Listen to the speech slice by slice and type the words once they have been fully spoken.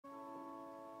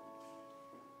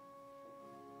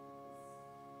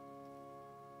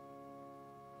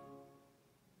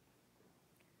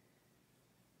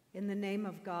In the name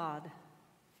of God,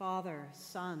 Father,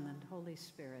 Son, and Holy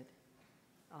Spirit.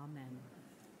 Amen.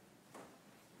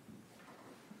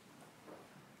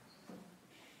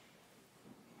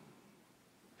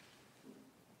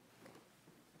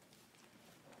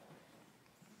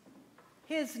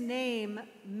 His name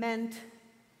meant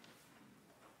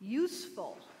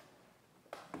useful.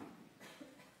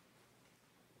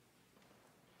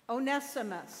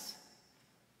 Onesimus.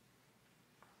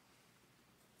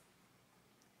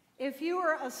 If you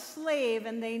were a slave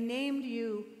and they named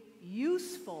you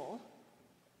useful,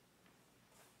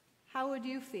 how would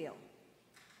you feel?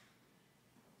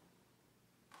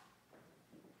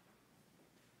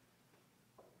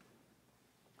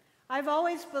 I've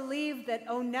always believed that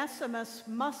Onesimus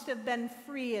must have been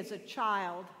free as a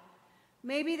child.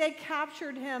 Maybe they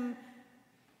captured him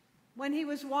when he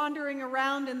was wandering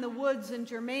around in the woods in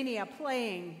Germania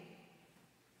playing.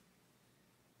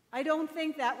 I don't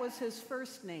think that was his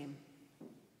first name.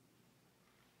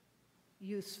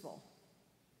 Useful.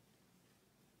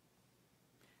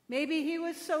 Maybe he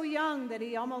was so young that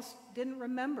he almost didn't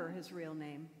remember his real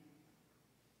name.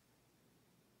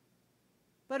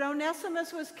 But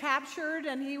Onesimus was captured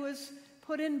and he was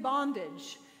put in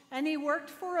bondage. And he worked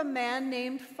for a man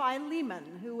named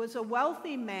Philemon, who was a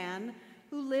wealthy man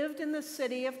who lived in the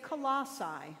city of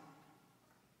Colossae.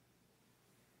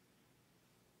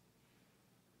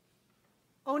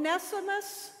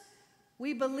 Onesimus,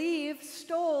 we believe,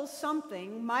 stole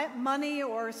something, money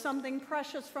or something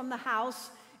precious from the house,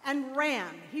 and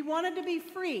ran. He wanted to be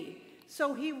free,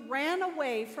 so he ran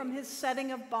away from his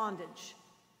setting of bondage.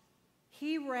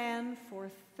 He ran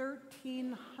for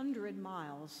 1,300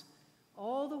 miles,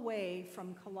 all the way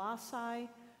from Colossae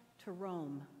to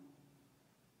Rome,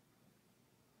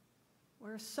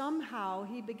 where somehow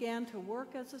he began to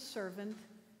work as a servant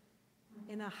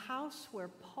in a house where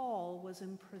Paul was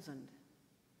imprisoned.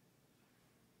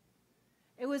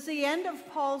 It was the end of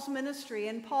Paul's ministry,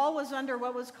 and Paul was under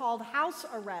what was called house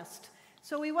arrest.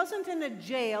 So he wasn't in a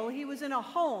jail, he was in a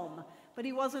home, but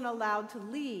he wasn't allowed to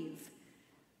leave.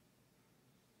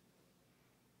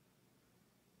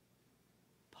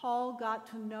 Paul got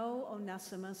to know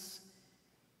Onesimus,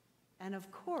 and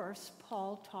of course,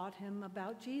 Paul taught him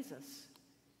about Jesus.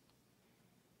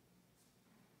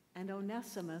 And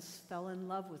Onesimus fell in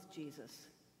love with Jesus,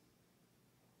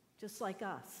 just like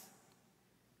us.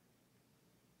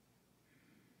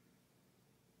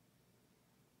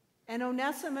 And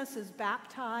Onesimus is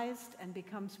baptized and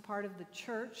becomes part of the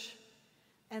church,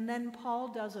 and then Paul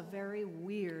does a very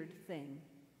weird thing.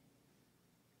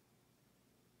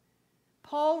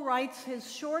 Paul writes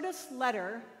his shortest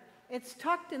letter. It's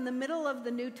tucked in the middle of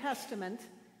the New Testament,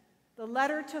 the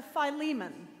letter to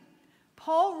Philemon.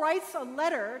 Paul writes a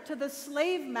letter to the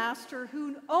slave master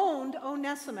who owned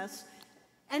Onesimus,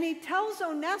 and he tells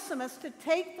Onesimus to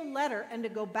take the letter and to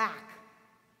go back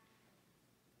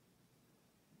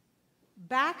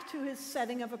to his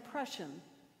setting of oppression.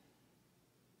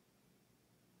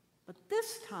 But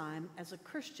this time as a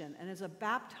Christian and as a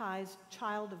baptized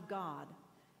child of God,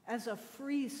 as a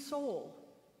free soul.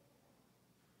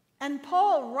 And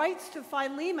Paul writes to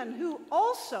Philemon, who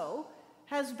also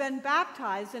has been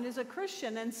baptized and is a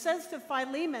Christian, and says to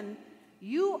Philemon,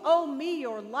 "You owe me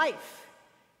your life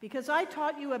because I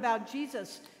taught you about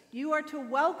Jesus. You are to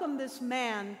welcome this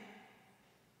man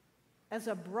as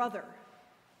a brother,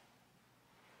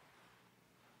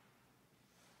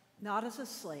 not as a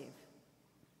slave.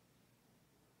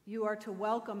 You are to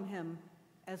welcome him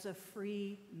as a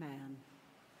free man."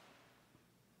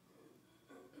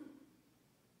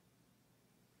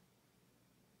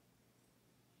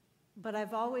 But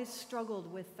I've always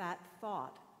struggled with that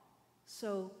thought.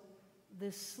 So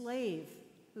this slave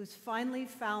who's finally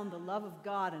found the love of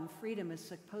God and freedom is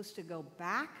supposed to go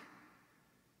back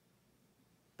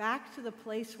to the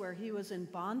place where he was in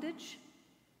bondage?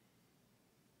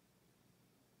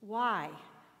 Why?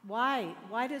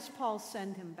 Why does Paul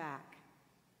send him back?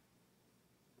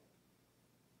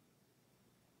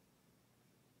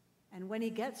 And when he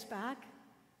gets back,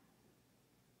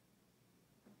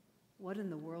 what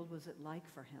in the world was it like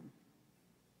for him?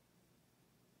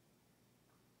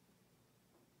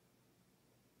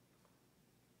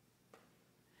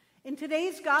 In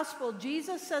today's gospel,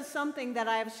 Jesus says something that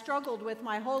I have struggled with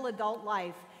my whole adult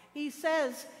life. He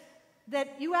says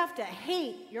that you have to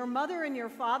hate your mother and your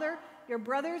father, your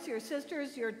brothers, your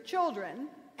sisters, your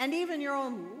children, and even your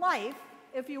own life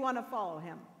if you want to follow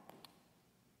him.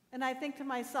 And I think to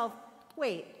myself,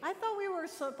 wait, I thought we were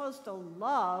supposed to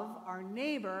love our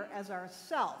neighbor as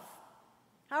ourself.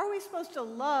 How are we supposed to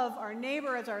love our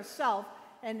neighbor as ourself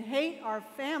and hate our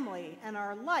family and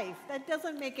our life? That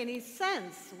doesn't make any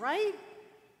sense, right?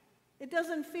 It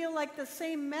doesn't feel like the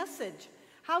same message.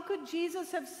 How could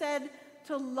Jesus have said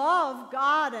to love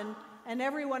God and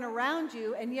everyone around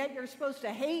you, and yet you're supposed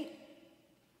to hate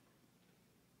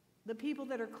the people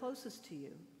that are closest to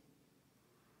you?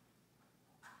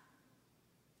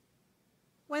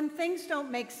 When things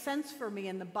don't make sense for me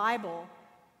in the Bible,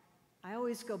 I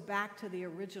always go back to the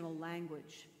original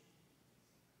language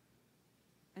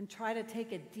and try to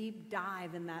take a deep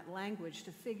dive in that language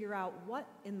to figure out what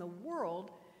in the world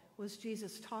was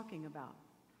Jesus talking about.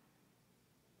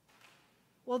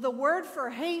 Well, the word for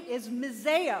hate is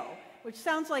miseo, which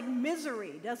sounds like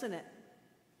misery, doesn't it?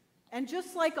 And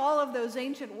just like all of those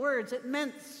ancient words, it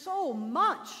meant so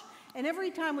much. And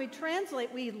every time we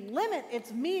translate, we limit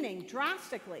its meaning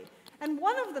drastically. And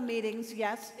one of the meanings,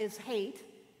 yes, is hate.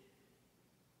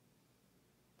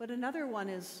 But another one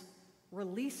is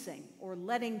releasing or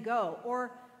letting go.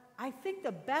 Or I think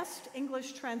the best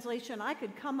English translation I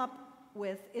could come up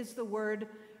with is the word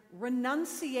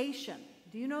renunciation.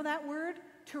 Do you know that word?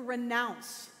 To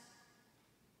renounce.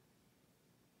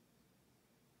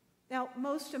 Now,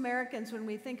 most Americans, when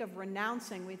we think of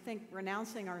renouncing, we think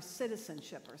renouncing our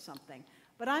citizenship or something.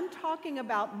 But I'm talking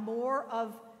about more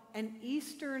of an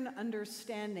Eastern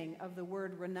understanding of the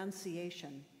word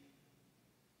renunciation.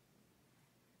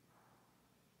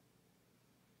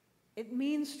 It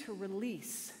means to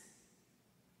release,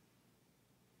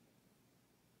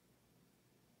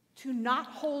 to not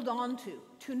hold on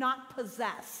to not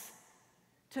possess,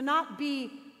 to not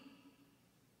be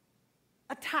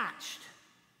attached,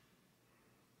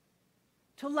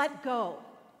 to let go.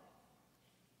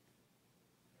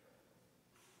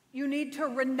 You need to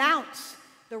renounce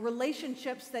the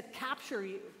relationships that capture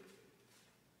you,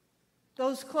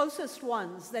 those closest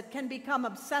ones that can become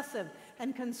obsessive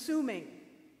and consuming.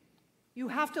 You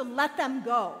have to let them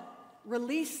go,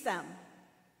 release them.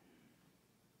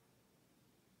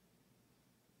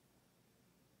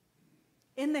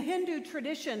 In the Hindu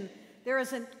tradition, there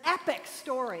is an epic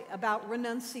story about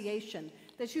renunciation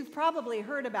that you've probably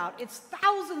heard about. It's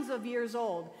thousands of years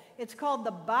old. It's called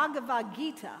the Bhagavad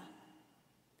Gita.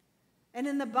 And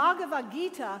in the Bhagavad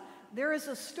Gita, there is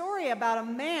a story about a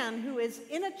man who is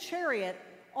in a chariot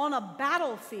on a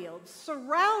battlefield,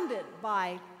 surrounded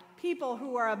by people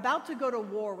who are about to go to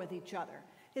war with each other.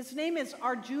 His name is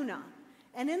Arjuna.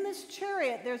 And in this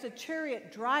chariot, there's a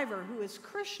chariot driver who is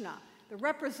Krishna, the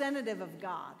representative of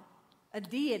God, a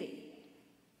deity.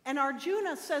 And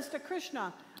Arjuna says to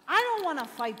Krishna, I don't want to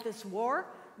fight this war.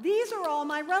 These are all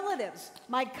my relatives.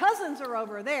 My cousins are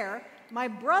over there. My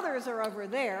brothers are over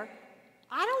there.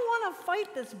 I don't want to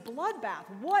fight this bloodbath.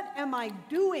 What am I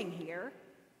doing here?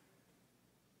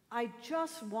 I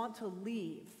just want to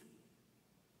leave.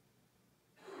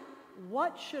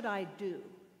 What should I do?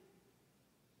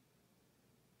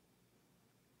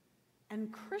 And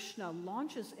Krishna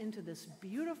launches into this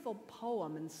beautiful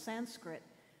poem in Sanskrit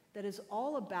that is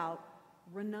all about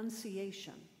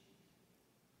renunciation.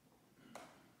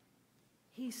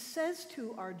 He says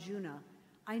to Arjuna,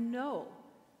 I know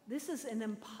this is an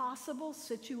impossible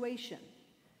situation.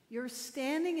 You're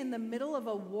standing in the middle of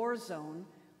a war zone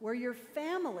where your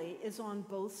family is on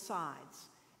both sides,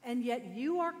 and yet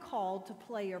you are called to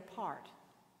play your part.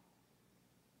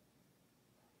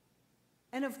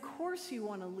 And of course you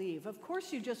want to leave. Of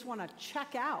course you just want to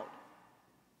check out.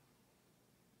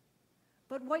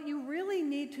 But what you really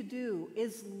need to do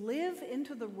is live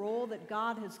into the role that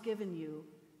God has given you,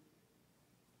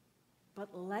 but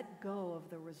let go of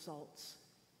the results.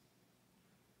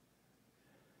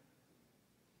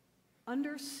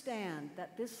 Understand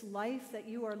that this life that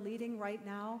you are leading right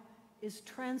now is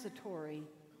transitory.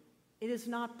 It is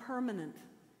not permanent.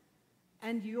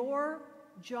 And your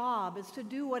job is to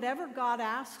do whatever God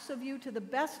asks of you to the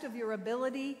best of your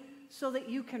ability so that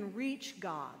you can reach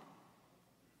God,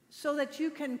 so that you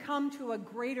can come to a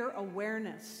greater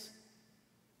awareness.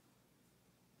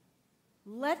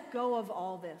 Let go of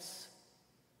all this,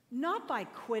 not by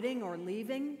quitting or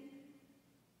leaving,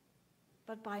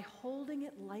 but by holding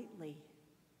it lightly,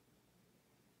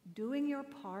 doing your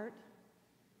part,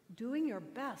 doing your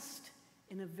best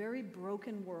in a very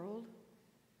broken world,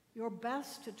 your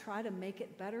best to try to make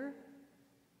it better,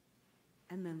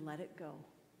 and then let it go.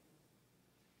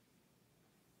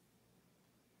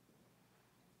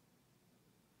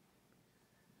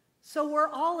 So we're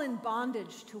all in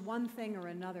bondage to one thing or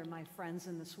another, my friends,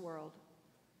 in this world.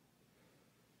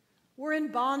 We're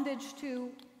in bondage to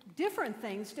different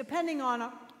things depending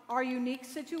on our unique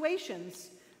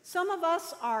situations. Some of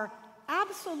us are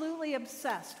absolutely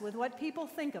obsessed with what people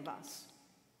think of us.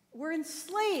 We're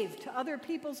enslaved to other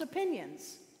people's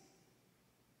opinions.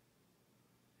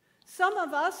 Some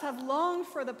of us have longed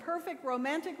for the perfect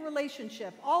romantic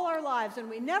relationship all our lives, and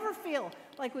we never feel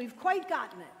like we've quite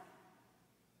gotten it,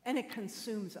 and it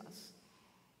consumes us.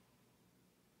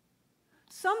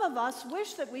 Some of us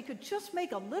wish that we could just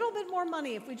make a little bit more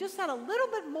money. If we just had a little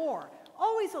bit more,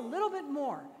 always a little bit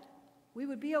more, we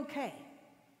would be okay.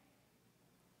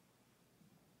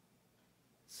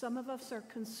 Some of us are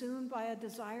consumed by a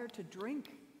desire to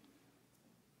drink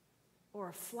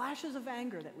or flashes of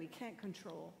anger that we can't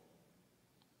control.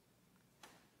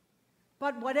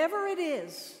 But whatever it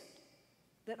is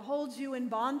that holds you in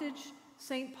bondage,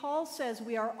 St. Paul says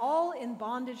we are all in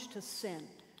bondage to sin.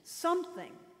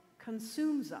 Something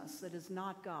consumes us that is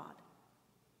not God.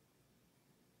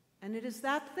 And it is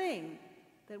that thing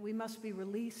that we must be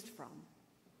released from.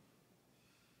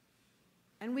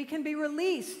 And we can be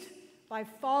released by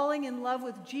falling in love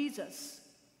with Jesus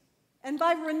and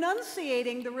by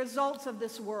renunciating the results of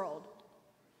this world,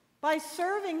 by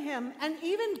serving him and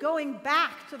even going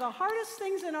back to the hardest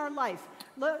things in our life,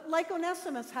 like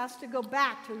Onesimus has to go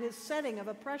back to his setting of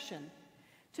oppression,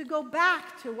 to go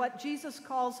back to what Jesus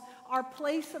calls our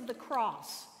place of the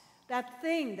cross, that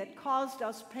thing that caused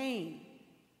us pain,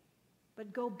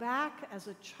 but go back as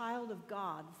a child of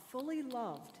God, fully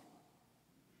loved,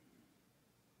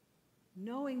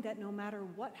 knowing that no matter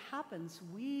what happens,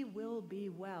 we will be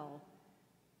well,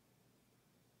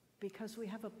 because we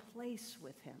have a place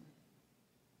with him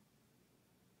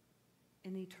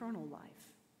in eternal life.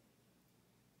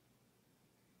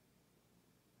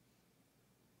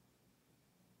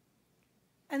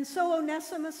 And so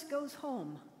Onesimus goes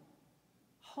home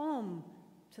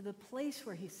to the place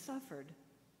where he suffered,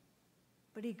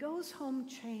 but he goes home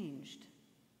changed.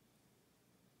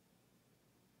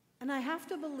 And I have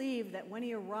to believe that when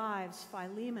he arrives,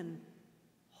 Philemon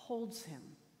holds him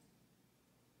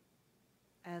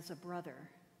as a brother.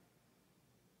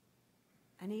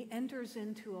 And he enters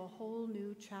into a whole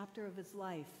new chapter of his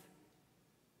life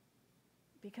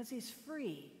because he's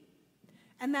free.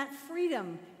 And that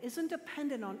freedom isn't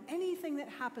dependent on anything that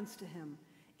happens to him.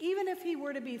 Even if he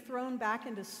were to be thrown back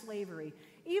into slavery,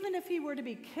 even if he were to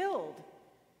be killed,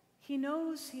 he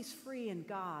knows he's free in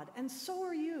God. And so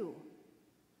are you.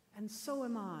 And so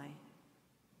am I.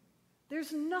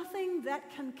 There's nothing that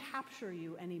can capture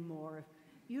you anymore.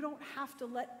 You don't have to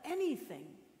let anything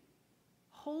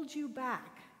hold you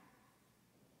back.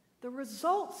 The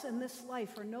results in this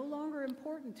life are no longer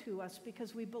important to us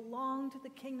because we belong to the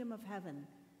kingdom of heaven.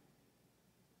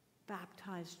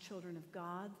 Baptized children of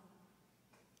God,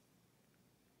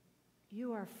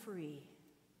 you are free.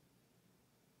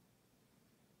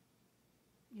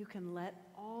 You can let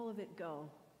all of it go.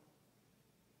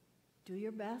 Do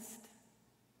your best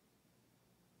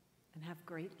and have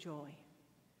great joy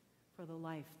for the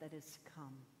life that is to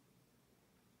come.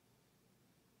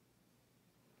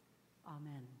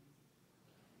 Amen.